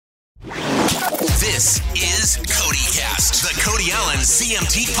This is CodyCast, the Cody Allen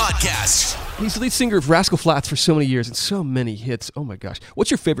CMT podcast. He's the lead singer of Rascal Flatts for so many years and so many hits. Oh my gosh.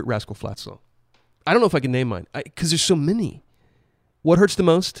 What's your favorite Rascal Flatts song? I don't know if I can name mine because there's so many. What Hurts the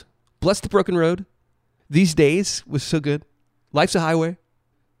Most? Bless the Broken Road? These Days was so good. Life's a Highway?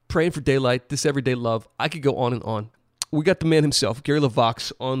 Praying for Daylight? This Everyday Love? I could go on and on. We got the man himself, Gary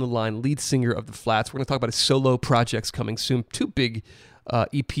LeVox, on the line, lead singer of the Flats. We're going to talk about his solo projects coming soon. Two big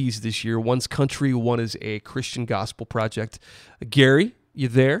EPs this year. One's country, one is a Christian gospel project. Gary, you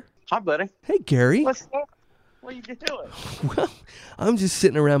there? Hi, buddy. Hey, Gary. What's up? What are you doing? Well, I'm just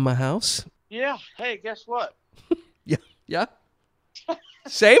sitting around my house. Yeah. Hey, guess what? Yeah?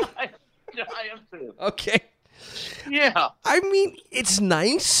 Same? I am too. Okay. Yeah. I mean, it's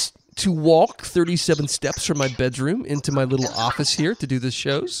nice to walk 37 steps from my bedroom into my little office here to do the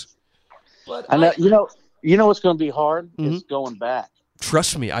shows. But I know. You know what's going to be hard? It's going back.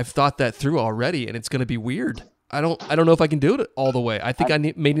 Trust me, I've thought that through already, and it's going to be weird. I don't know if I can do it all the way. I think I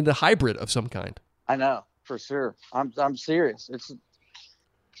may need a hybrid of some kind. I know for sure. I'm serious.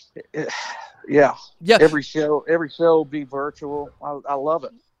 Yeah. Every show will be virtual. I love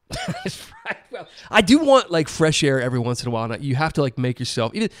it. That's right. Well, I do want like fresh air every once in a while. Now, you have to like make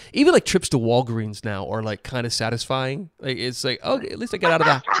yourself even like trips to Walgreens now are like kind of satisfying. Like it's like, okay, at least I got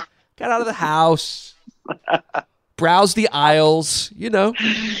out of the house, browse the aisles, you know.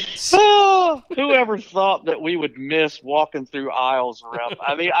 Oh, whoever thought that we would miss walking through aisles around?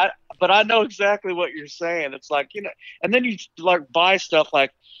 I mean, but I know exactly what you're saying. It's like, you know, and then you like buy stuff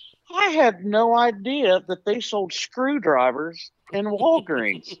like, I had no idea that they sold screwdrivers in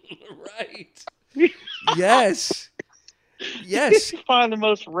Walgreens. Right. Yes. Yes. You find the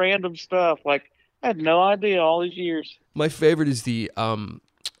most random stuff. Like, I had no idea all these years. My favorite is the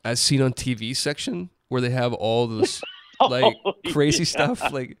as seen on TV section where they have all this like crazy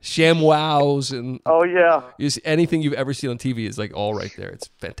stuff like ShamWows and just anything you've ever seen on TV is like all right there. It's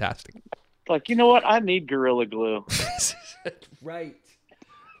fantastic. Like, you know what? I need Gorilla Glue. Right.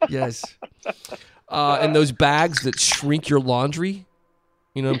 Yes. And those bags that shrink your laundry.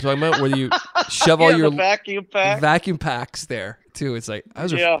 You know what I'm talking about? Where you shove all your vacuum packs there too. It's like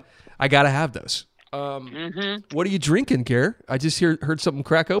I gotta have those. What are you drinking, Gare? I just heard something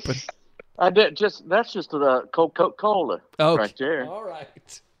crack open. I did that's just the Coca-Cola right there. All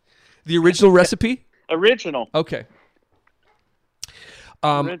right. The original recipe? Original. Okay.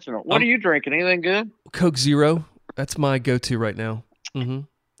 Original. What are you drinking? Anything good? Coke Zero. That's my go-to right now. Mm-hmm.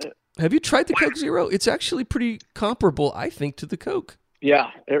 Have you tried the Coke Zero? It's actually pretty comparable, I think, to the Coke. Yeah,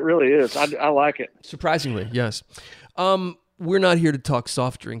 it really is. I like it. Surprisingly, yes. We're not here to talk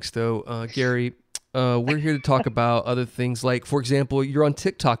soft drinks, though, Gary. We're here to talk about other things. Like, for example, you're on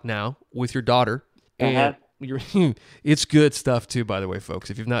TikTok now with your daughter. And it's good stuff, too, by the way, folks,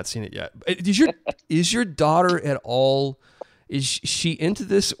 if you've not seen it yet. Is your daughter at all, is she into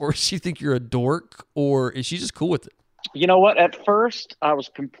this, or does she think you're a dork, or is she just cool with it? You know what? At first, I was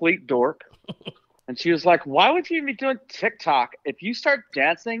complete dork. And she was like, why would you be doing TikTok? If you start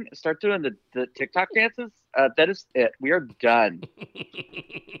dancing, start doing the TikTok dances, that is it. We are done.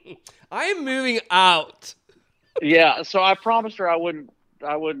 I am moving out. Yeah, so I promised her I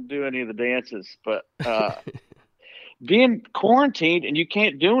wouldn't do any of the dances. But being quarantined and you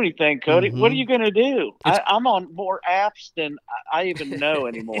can't do anything, Cody, what are you going to do? I'm on more apps than I even know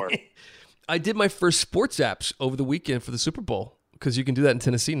anymore. I did my first sports apps over the weekend for the Super Bowl because you can do that in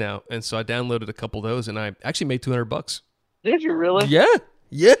Tennessee now. And so I downloaded a couple of those and I actually made $200. Did you really? Yeah.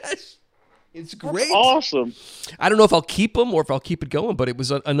 Yes. It's great. That's awesome. I don't know if I'll keep them or if I'll keep it going, but it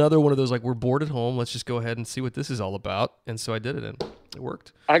was another one of those like, we're bored at home. Let's just go ahead and see what this is all about. And so I did it and it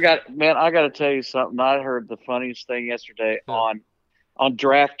worked. I got to tell you something. I heard the funniest thing yesterday on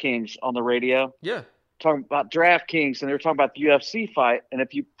DraftKings on the radio. Yeah. Talking about DraftKings, and they were talking about the UFC fight, and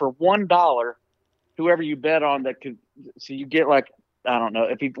if you for $1, whoever you bet on that could, so you get like, I don't know,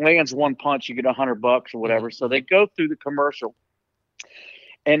 if he lands one punch, you get $100 or whatever. Mm-hmm. So they go through the commercial,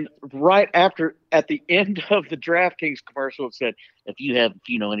 and right after, at the end of the DraftKings commercial, it said, if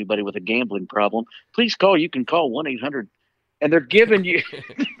you know anybody with a gambling problem, please call. You can call 1-800, and they're giving you,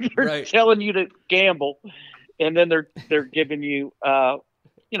 they're telling you to gamble, and then they're giving you.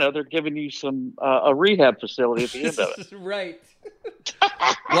 They're giving you some a rehab facility at the end of it. Right.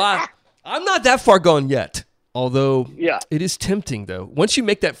 Well, I'm not that far gone yet. Although, it is tempting though. Once you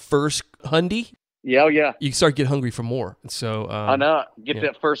make that first hundy, you start to get hungry for more. And so I know. Get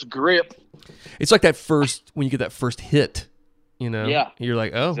that first grip. It's like that first when you get that first hit. You know. Yeah. You're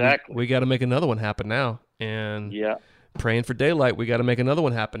like, oh, exactly. We got to make another one happen now. And praying for daylight. We got to make another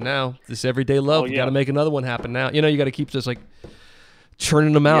one happen now. This everyday love. We got to make another one happen now. You know, you got to keep just like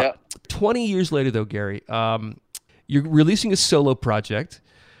churning them out 20 years later, though, Gary, you're releasing a solo project.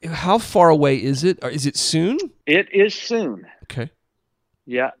 How far away is it? Or is it soon? It is soon. Okay.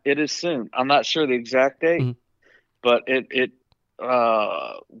 Yeah, it is soon. I'm not sure the exact date, but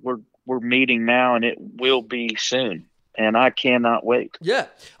we're meeting now, and it will be soon. And I cannot wait. Yeah,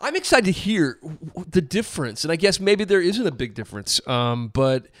 I'm excited to hear the difference. And I guess maybe there isn't a big difference.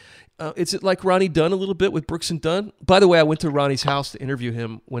 But is it like Ronnie Dunn a little bit with Brooks and Dunn? By the way, I went to Ronnie's house to interview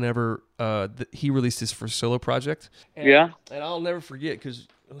him whenever he released his first solo project. And I'll never forget, because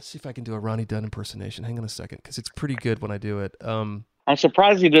let's see if I can do a Ronnie Dunn impersonation. Hang on a second, because it's pretty good when I do it. I'm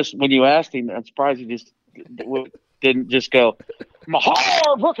surprised when you asked him, I'm surprised he just didn't just go, I'm a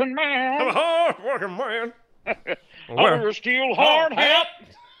hard-working man. I'm a hard-working man. Under a steel hard hat.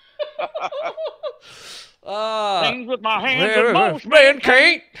 Things with my hands that most men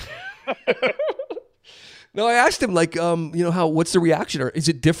can't. No, I asked him, like, what's the reaction? Or is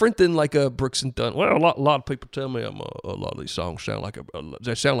it different than like a Brooks and Dunn? Well, a lot of people tell me a lot of these songs sound like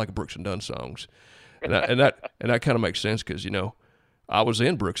Brooks and Dunn songs, and that kind of makes sense because I was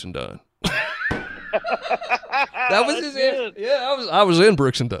in Brooks and Dunn. That was his answer. Yeah, I was in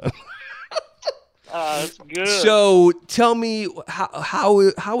Brooks and Dunn. That's good. So tell me, how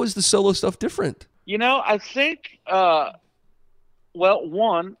is the solo stuff different? I think,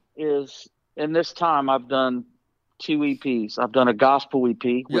 one is, in this time, I've done 2 EPs. I've done a gospel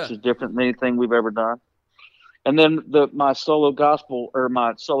EP, which is different than anything we've ever done. And then my solo gospel or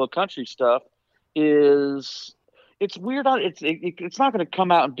my solo country stuff it's weird. It's not going to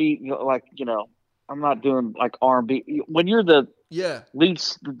come out and be I'm not doing like R&B. When you're the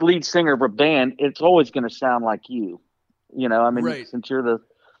lead singer of a band, it's always going to sound like you. Right. Since you're the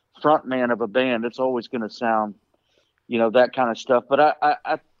front man of a band, it's always going to sound, that kind of stuff. But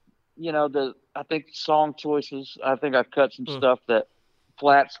I think song choices, I think I cut some stuff that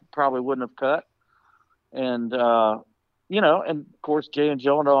Flats probably wouldn't have cut. And, and of course, Jay and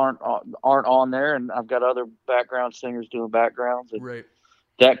Jonah aren't on there. And I've got other background singers doing backgrounds and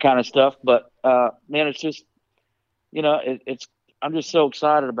that kind of stuff. But, man, it's just, I'm just so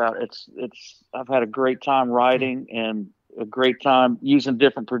excited about it. I've had a great time writing and a great time using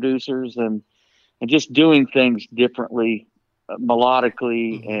different producers and just doing things differently,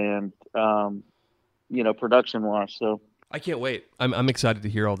 melodically and, production wise. So I can't wait. I'm excited to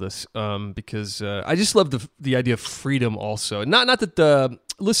hear all this because I just love the idea of freedom also. Not that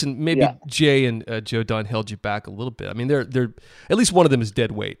listen, maybe Jay and Joe Don held you back a little bit. I mean, they're at least one of them is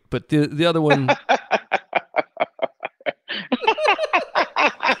dead weight, but the other one.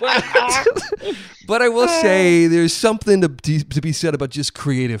 But I will say there's something to be said about just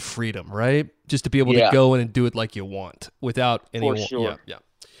creative freedom, right? Just to be able to go in and do it like you want without anyone. For sure. Yeah.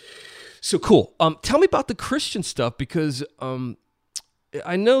 So cool. Tell me about the Christian stuff because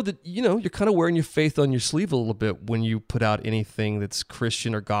I know that you're kind of wearing your faith on your sleeve a little bit when you put out anything that's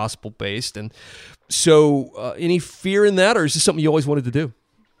Christian or gospel based. And so, any fear in that, or is this something you always wanted to do?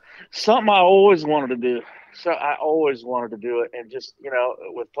 Something I always wanted to do. So I always wanted to do it, and just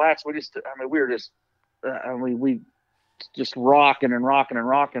with Flats, we just rocking and rocking and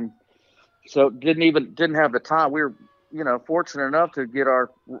rocking. So didn't have the time. We were fortunate enough to get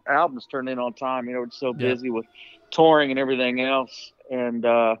our albums turned in on time. We're so busy with touring and everything else, and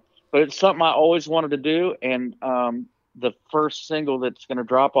but it's something I always wanted to do. And the first single that's going to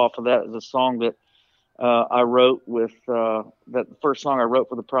drop off of that is a song that I wrote with the first song I wrote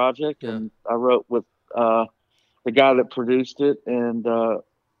for the project, and I wrote with the guy that produced it, and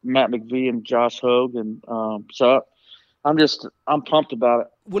Matt McVie and Josh Hogue, and so I'm pumped about it.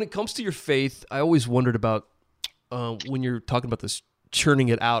 When it comes to your faith, I always wondered about when you're talking about this churning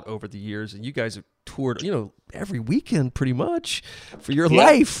it out over the years, and you guys have toured, every weekend pretty much for your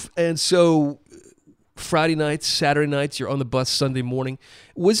life, and so Friday nights, Saturday nights, you're on the bus Sunday morning.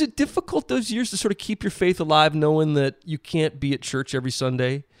 Was it difficult those years to sort of keep your faith alive, knowing that you can't be at church every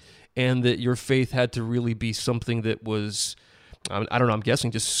Sunday? And that your faith had to really be something that was, I don't know, I'm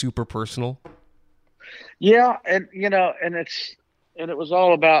guessing just super personal. Yeah. And, and it was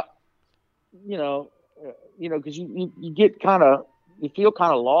all about, cause you get you feel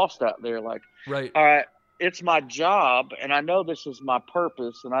kind of lost out there. Like, right. All right, it's my job and I know this is my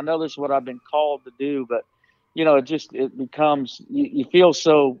purpose and I know this is what I've been called to do, but it becomes, you feel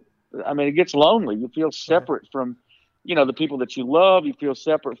so, it gets lonely. You feel separate from, the people that you love. You feel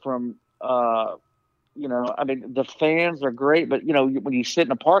separate from, the fans are great, but when you sit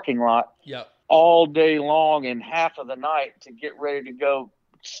in a parking lot all day long and half of the night to get ready to go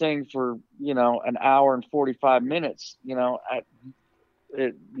sing for, an hour and 45 minutes, you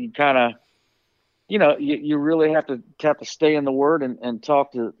kind of, you really have to stay in the Word and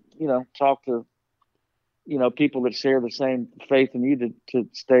talk to, talk to, people that share the same faith in you to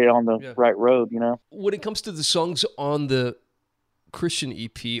stay on the right road, When it comes to the songs on the Christian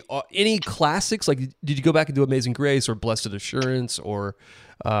EP, any classics? Like, did you go back and do Amazing Grace or Blessed Assurance or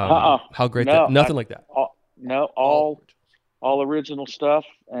How Great No, That? Nothing like that. All original stuff.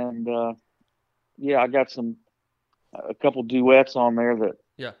 And, I got a couple duets on there that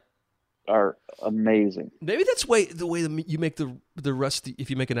are amazing. Maybe that's the way you make the rest. If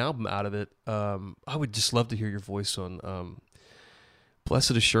you make an album out of it, I would just love to hear your voice on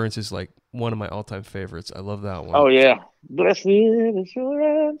Blessed Assurance. Is like one of my all-time favorites. I love that one. Oh yeah, Blessed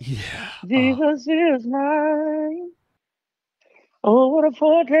Assurance. Yeah, Jesus is mine. Oh, what a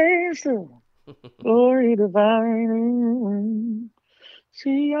foretaste of glory divine.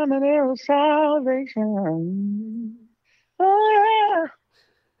 See, I'm an heir of salvation. Oh yeah.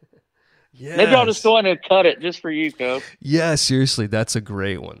 Yes. Maybe I'll just go in and cut it just for you, Coach. Yeah, seriously, that's a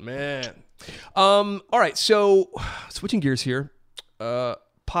great one, man. All right, so switching gears here,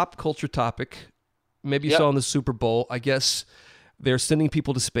 pop culture topic. Maybe you saw in the Super Bowl. I guess they're sending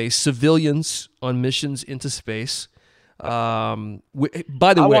people to space, civilians on missions into space. By the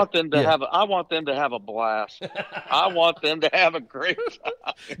way, I want them to have a blast. I want them to have a great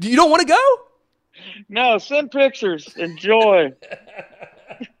time. You don't want to go? No, send pictures. Enjoy.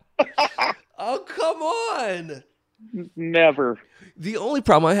 Oh, come on. Never. The only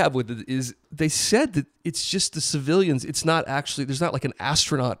problem I have with it is they said that it's just the civilians. It's not actually, there's not like an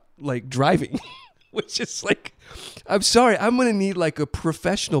astronaut like driving, which is like, I'm sorry, I'm going to need like a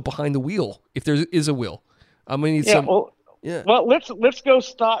professional behind the wheel if there is a wheel. I'm going to need some. Well, let's go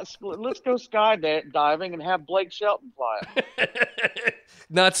skydiving and have Blake Shelton fly it.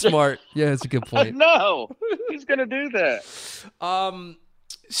 Not smart. Yeah, that's a good point. No, he's going to do that.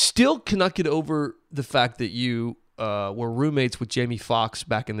 Still cannot get over the fact that you were roommates with Jamie Foxx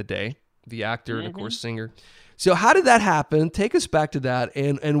back in the day, the actor and, of course, singer. So how did that happen? Take us back to that.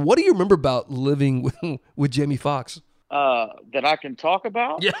 And what do you remember about living with Jamie Foxx? That I can talk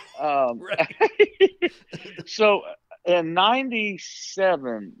about? Yeah. Right. So in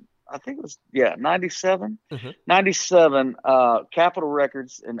 97, I think it was, 97. 97, Capitol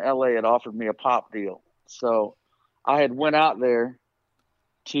Records in LA had offered me a pop deal. So I had went out there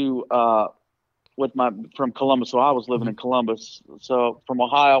to from Columbus. So I was living in Columbus. So from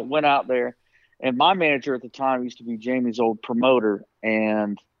Ohio, went out there, and my manager at the time used to be Jamie's old promoter.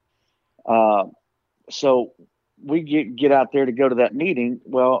 And so we get out there to go to that meeting.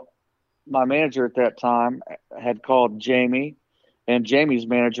 Well, my manager at that time had called Jamie and Jamie's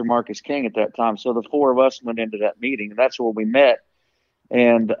manager, Marcus King, at that time. So the four of us went into that meeting, and that's where we met.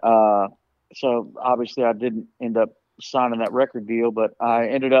 And so obviously I didn't end up signing that record deal, but I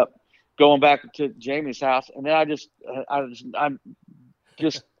ended up going back to Jamie's house, and then I just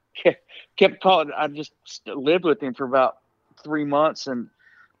kept calling. I just lived with him for about 3 months, and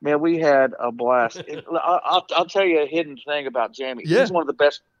man, we had a blast. I'll tell you a hidden thing about Jamie. Yeah. He's one of the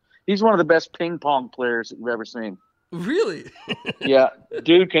best. He's one of the best ping pong players that you've ever seen. Really? Yeah,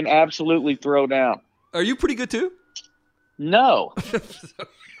 dude can absolutely throw down. Are you pretty good too? No.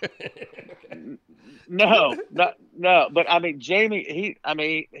 No. But I mean, Jamie,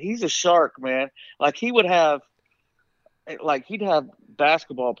 he's a shark, man. Like he'd have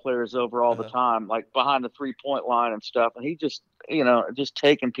basketball players over all the time, like behind the 3-point line and stuff. And he just, just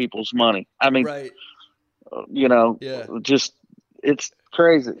taking people's money. I mean, right. Just, it's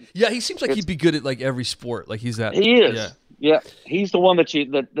crazy. Yeah. He seems like he'd be good at like every sport. Like he's that. He is. Yeah. He's the one that you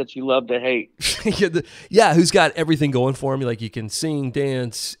love to hate. Who's got everything going for him. Like he can sing,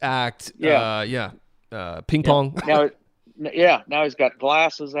 dance, act. Ping pong. Now he's got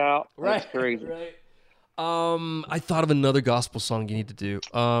glasses out. Right. That's crazy. Right. I thought of another gospel song you need to do.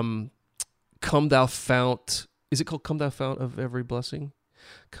 Come Thou Fount. Is it called Come Thou Fount of Every Blessing?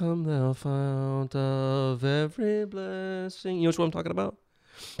 Come Thou Fount of Every Blessing. You know what I'm talking about?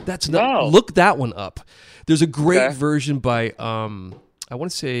 Look that one up. There's a great version by I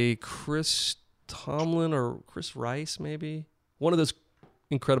want to say Chris Tomlin or Chris Rice, maybe one of those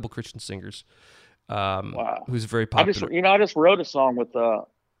incredible Christian singers. Wow. Who's very popular. I just wrote a song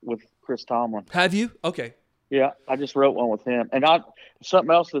with Chris Tomlin. Have you? Okay. Yeah, I just wrote one with him. And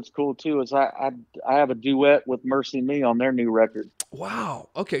something else that's cool too is I have a duet with Mercy Me on their new record. Wow.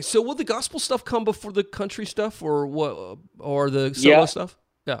 Okay. So will the gospel stuff come before the country stuff, or what, or the solo stuff?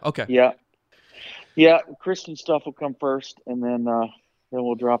 Yeah. Okay. Yeah. Yeah. Christian stuff will come first, and then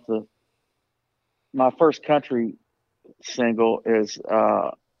we'll drop my first country single is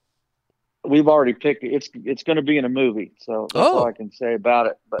we've already picked it. It's going to be in a movie, so that's all I can say about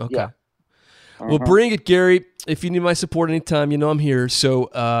it. But yeah. Well, bring it, Gary. If you need my support anytime, you know I'm here. So,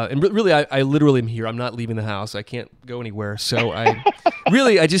 and really, I literally am here. I'm not leaving the house. I can't go anywhere. So, I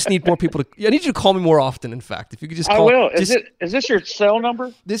just need more people to. I need you to call me more often. In fact, if you could just call. I will. Is this your cell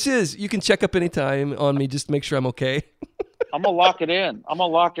number? This is. You can check up anytime on me. Just to make sure I'm okay. I'm gonna lock it in. I'm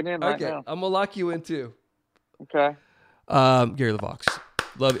gonna lock it in right now. I'm gonna lock you in too. Okay. Gary LeVox.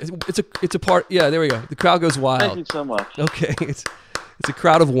 Love it. It's a part. Yeah, there we go. The crowd goes wild. Thank you so much. Okay, it's a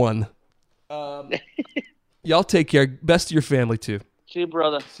crowd of one. Y'all take care. Best to your family too. See you,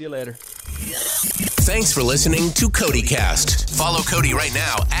 brother. See you later. Thanks for listening to CodyCast. Follow Cody right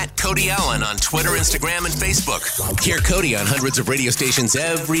now at Cody Allen on Twitter, Instagram, and Facebook. Hear Cody on hundreds of radio stations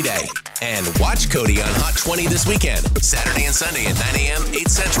every day. And watch Cody on Hot 20 this weekend, Saturday and Sunday at 9 a.m., 8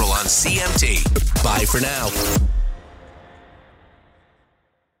 Central on CMT. Bye for now.